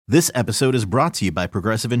This episode is brought to you by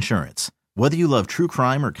Progressive Insurance. Whether you love true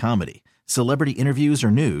crime or comedy, celebrity interviews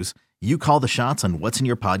or news, you call the shots on what's in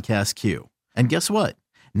your podcast queue. And guess what?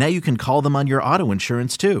 Now you can call them on your auto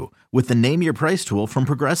insurance too with the Name Your Price tool from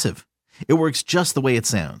Progressive. It works just the way it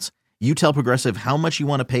sounds. You tell Progressive how much you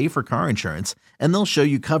want to pay for car insurance, and they'll show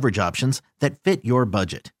you coverage options that fit your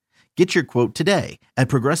budget. Get your quote today at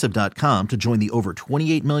Progressive.com to join the over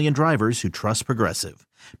 28 million drivers who trust Progressive.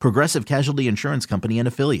 Progressive Casualty Insurance Company and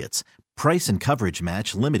Affiliates. Price and coverage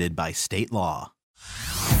match limited by state law.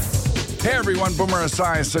 Hey everyone, Boomer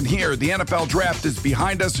Esiason here. The NFL Draft is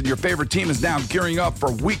behind us and your favorite team is now gearing up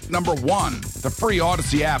for week number 1. The free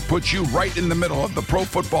Odyssey app puts you right in the middle of the pro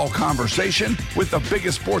football conversation with the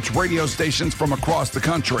biggest sports radio stations from across the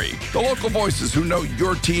country. The local voices who know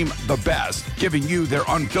your team the best, giving you their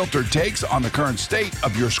unfiltered takes on the current state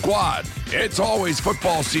of your squad. It's always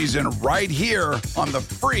football season right here on the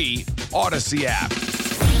free Odyssey app.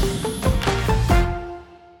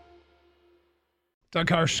 Doug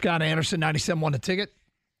Harsh, Scott Anderson, 97.1 The Ticket.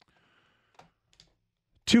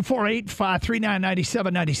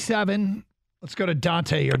 248-539-9797. Let's go to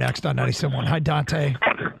Dante. You're next on 97.1. Hi, Dante. Hey,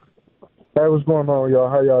 what's going on, y'all?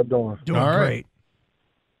 How y'all doing? Doing great.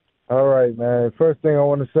 All right, man. First thing I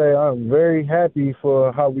want to say, I'm very happy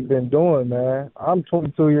for how we've been doing, man. I'm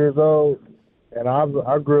 22 years old, and I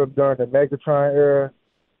grew up during the Megatron era.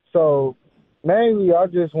 So, mainly, I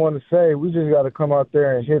just want to say we just got to come out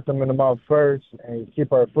there and hit them in the mouth first and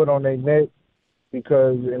keep our foot on their neck,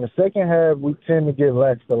 because in the second half, we tend to get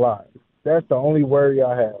laxed a lot. That's the only worry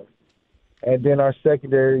I have. And then our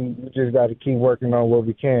secondary, we just got to keep working on what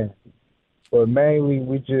we can. But mainly,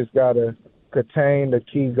 we just got to contain the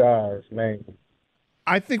key guys, mainly.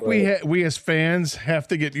 I think we as fans have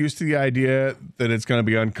to get used to the idea that it's going to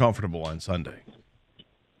be uncomfortable on Sunday.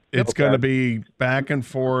 It's going to be back and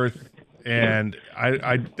forth. And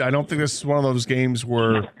I don't think this is one of those games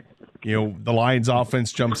where, you know, the Lions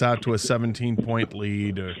offense jumps out to a 17-point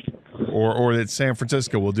lead or that San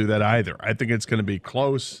Francisco will do that either. I think it's going to be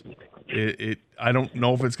close. I don't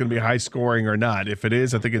know if it's going to be high scoring or not. If it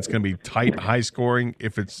is, I think it's going to be tight, high scoring.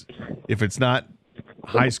 If it's not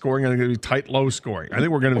high scoring, I think it's going to be tight, low scoring. I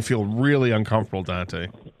think we're going to feel really uncomfortable, Dante.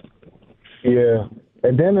 Yeah.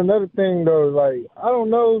 And then another thing, though, like, I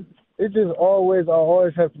don't know. It just I always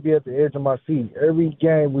have to be at the edge of my seat. Every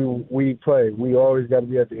game we play, we always got to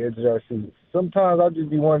be at the edge of our seat. Sometimes I just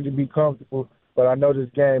be wanting to be comfortable, but I know this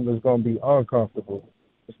game is going to be uncomfortable,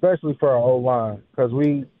 especially for our O-line, because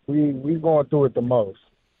we going through it the most.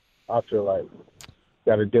 I feel like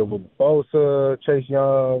got to deal with Bosa, Chase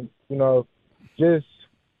Young, you know, we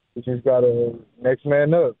just got to next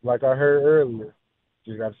man up, like I heard earlier.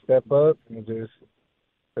 Just got to step up and just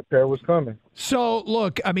prepare what's coming. So,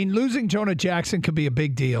 look, I mean, losing Jonah Jackson could be a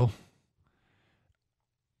big deal.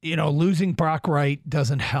 You know, losing Brock Wright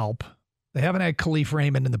doesn't help. They haven't had Khalif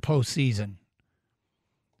Raymond in the postseason.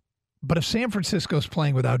 But if San Francisco's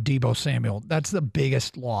playing without Deebo Samuel, that's the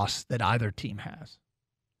biggest loss that either team has.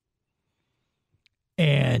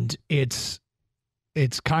 And it's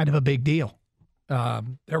kind of a big deal.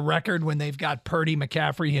 Their record when they've got Purdy,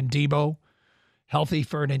 McCaffrey, and Deebo healthy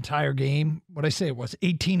for an entire game. What I say it was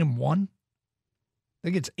 18-1. I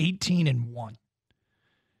think it's 18-1.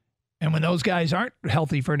 And when those guys aren't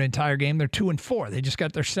healthy for an entire game, they're 2-4. They just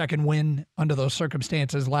got their second win under those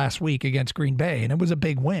circumstances last week against Green Bay, and it was a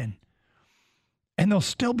big win. And they'll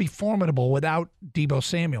still be formidable without Deebo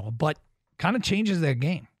Samuel, but kind of changes that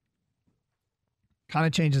game.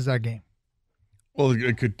 Well,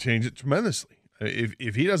 it could change it tremendously.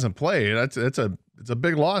 If he doesn't play, it's a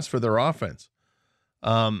big loss for their offense.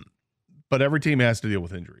 But every team has to deal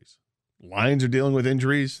with injuries. Lions are dealing with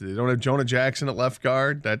injuries. They don't have Jonah Jackson at left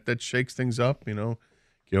guard. That shakes things up. You know,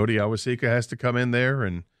 Kyoto Awasika has to come in there.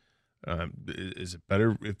 And is it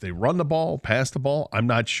better if they run the ball, pass the ball? I'm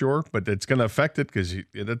not sure, but it's going to affect it because you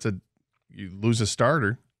lose a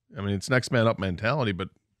starter. I mean, it's next man up mentality. But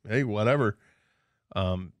hey, whatever.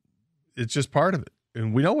 It's just part of it,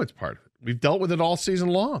 and we know it's part of it. We've dealt with it all season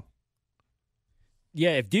long.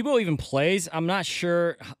 Yeah, if Deebo even plays, I'm not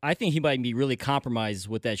sure. I think he might be really compromised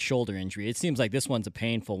with that shoulder injury. It seems like this one's a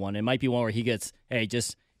painful one. It might be one where he gets, hey,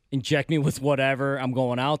 just inject me with whatever. I'm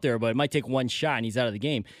going out there, but it might take one shot and he's out of the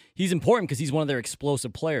game. He's important because he's one of their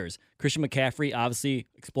explosive players. Christian McCaffrey, obviously,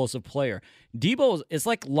 explosive player. Deebo is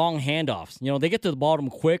like long handoffs. You know, they get to the ball to him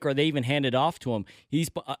quick or they even hand it off to him.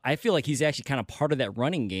 I feel like he's actually kind of part of that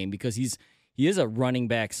running game because he is a running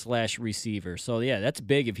back / receiver. So, yeah, that's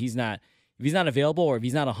big if he's not available or if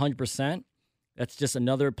he's not 100%. That's just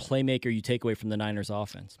another playmaker you take away from the Niners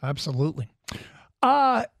offense. Absolutely. So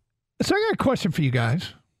I got a question for you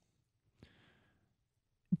guys.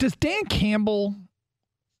 does Dan Campbell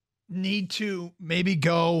need to maybe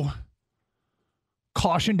go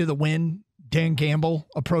caution to the wind, Dan Campbell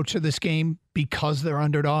approach to this game because they're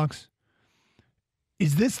underdogs?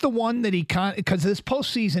 Is this the one that because this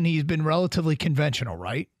postseason he's been relatively conventional,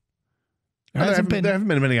 right? There haven't been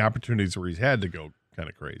many opportunities where he's had to go kind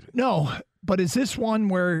of crazy. No, but is this one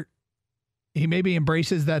where he maybe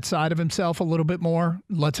embraces that side of himself a little bit more,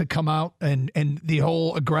 lets it come out, and the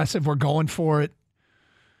whole aggressive, we're going for it.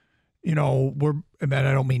 I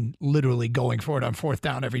don't mean literally going for it on fourth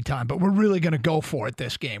down every time, but we're really going to go for it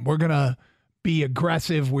this game. We're going to be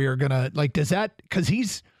aggressive. We're going to does that, because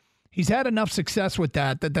he's had enough success with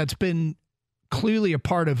that's been clearly a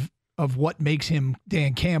part of what makes him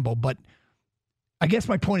Dan Campbell. But I guess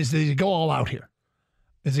my point is, does he go all out here?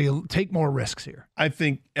 Does he take more risks here? I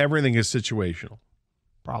think everything is situational.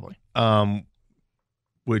 Probably.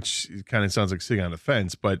 Which kind of sounds like sitting on the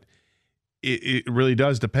fence, but it really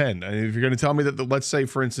does depend. I mean, if you're going to tell me that, let's say,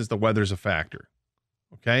 for instance, the weather's a factor,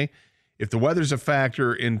 okay? If the weather's a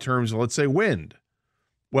factor in terms of, let's say, wind,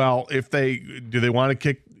 well, do they want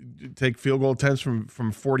to take field goal attempts from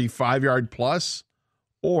 45-yard plus,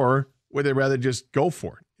 or would they rather just go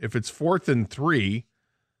for it? If it's 4th and 3,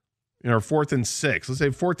 or 4th and 6, let's say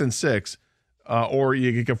 4th and 6, or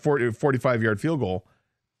you get a 45-yard field goal,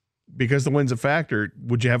 because the wind's a factor,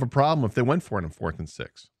 would you have a problem if they went for it on 4th and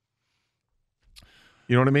 6?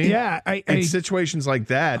 You know what I mean? Yeah. In situations like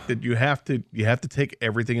that you have to take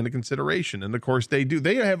everything into consideration. And of course they do.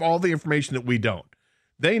 They have all the information that we don't.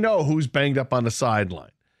 They know who's banged up on the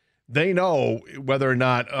sideline. They know whether or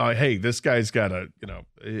not, hey, this guy's got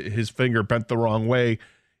his finger bent the wrong way.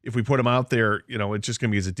 If we put him out there, it's just going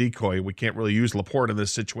to be as a decoy. We can't really use Laporte in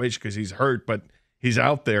this situation because he's hurt, but he's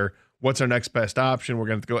out there. What's our next best option? We're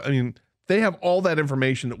going to go. I mean, they have all that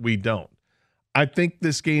information that we don't. I think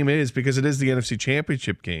this game is, because it is the NFC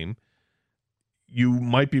Championship game, you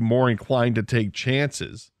might be more inclined to take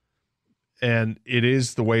chances, and it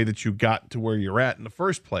is the way that you got to where you're at in the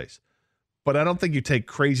first place. But I don't think you take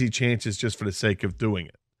crazy chances just for the sake of doing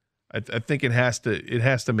it. I think it has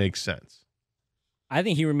to make sense. I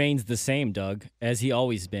think he remains the same, Doug, as he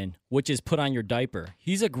always been, which is put on your diaper.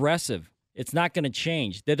 He's aggressive. It's not going to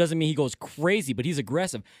change. That doesn't mean he goes crazy, but he's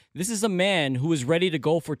aggressive. This is a man who is ready to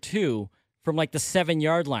go for 2 from like the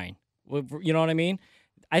 7-yard line. You know what I mean?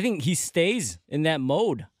 I think he stays in that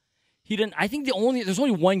mode. I think there's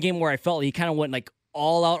only one game where I felt he kind of went like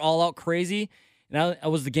all out crazy. And that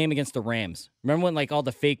was the game against the Rams. Remember when like all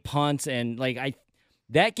the fake punts and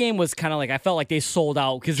that game was kind of like, I felt like they sold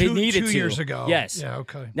out because they needed to. 2 years ago. Yes. Yeah,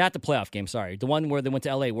 okay. Not the playoff game, sorry. The one where they went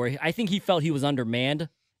to LA, where I think he felt he was undermanned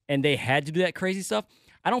and they had to do that crazy stuff.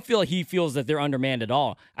 I don't feel like he feels that they're undermanned at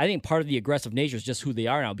all. I think part of the aggressive nature is just who they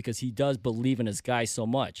are now, because he does believe in his guys so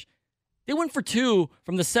much. They went for 2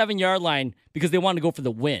 from the 7-yard line because they wanted to go for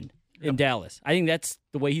the win in Dallas. I think that's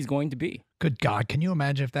the way he's going to be. Good God, can you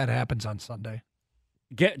imagine if that happens on Sunday?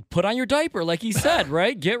 Put on your diaper, like he said,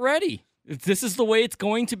 right? Get ready. This is the way it's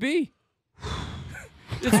going to be.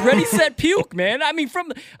 It's ready, set, puke, man. I mean,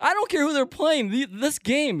 I don't care who they're playing. This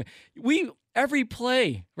game, every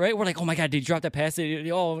play, right? We're like, oh my God, did he drop that pass?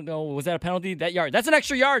 Oh no, was that a penalty? That yard, that's an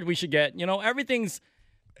extra yard we should get. Everything's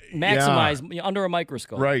maximized under a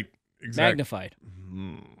microscope. Right. Exactly. Magnified.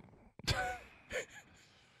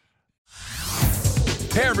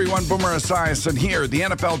 Hey everyone, Boomer Esiason here. The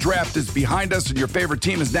NFL Draft is behind us and your favorite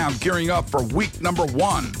team is now gearing up for week number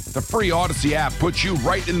 1. The free Odyssey app puts you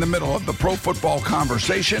right in the middle of the pro football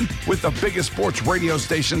conversation with the biggest sports radio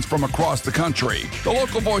stations from across the country. The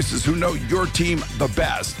local voices who know your team the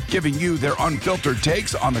best, giving you their unfiltered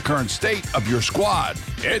takes on the current state of your squad.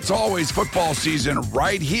 It's always football season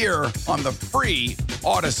right here on the free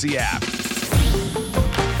Odyssey app.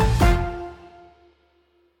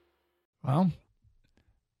 Well,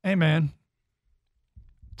 hey, man.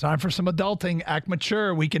 Time for some adulting. Act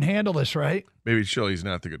mature. We can handle this, right? Maybe chili's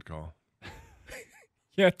not the good call.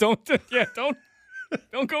 Don't go with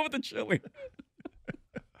the chili.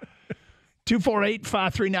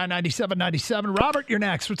 248-539-9797. Robert, you're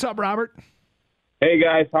next. What's up, Robert? Hey,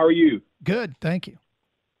 guys. How are you? Good. Thank you.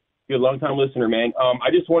 Good, long-time listener, man. I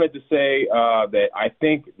just wanted to say that I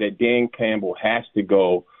think that Dan Campbell has to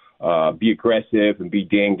go be aggressive and be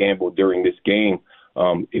Dan Campbell during this game.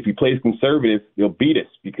 If he plays conservative, they'll beat us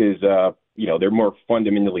because, they're more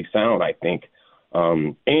fundamentally sound, I think.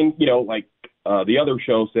 The other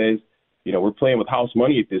show says, we're playing with house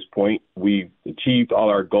money at this point. We've achieved all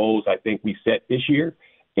our goals I think we set this year.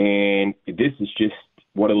 And this is just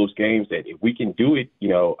one of those games that if we can do it,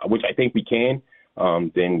 which I think we can,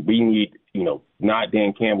 then we need, not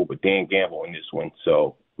Dan Campbell, but Dan Gamble in this one.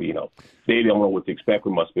 So they don't know what to expect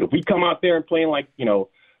from us. But if we come out there and playing like, a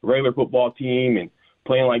regular football team and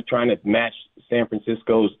playing like trying to match San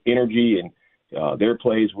Francisco's energy and their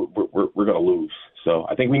plays, we're going to lose. So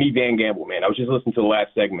I think we need Dan Campbell, man. I was just listening to the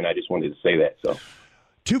last segment. I just wanted to say that. So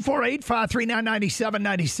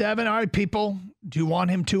 248-539-9797. All right, people, do you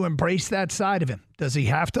want him to embrace that side of him? Does he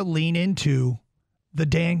have to lean into the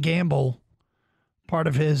Dan Campbell part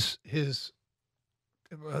of his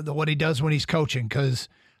what he does when he's coaching? Because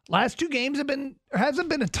last two games hasn't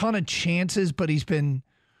been a ton of chances, but he's been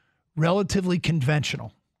relatively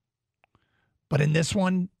conventional. But in this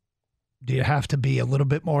one, do you have to be a little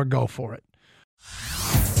bit more go for it?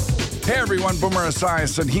 Hey everyone, Boomer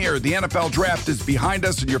Esiason here. The NFL Draft is behind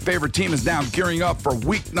us and your favorite team is now gearing up for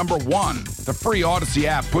week number 1. The free Odyssey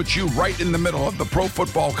app puts you right in the middle of the pro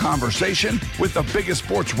football conversation with the biggest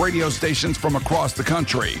sports radio stations from across the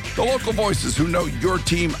country. The local voices who know your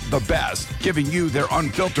team the best, giving you their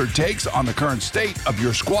unfiltered takes on the current state of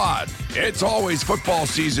your squad. It's always football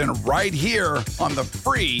season right here on the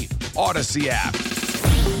free Odyssey app.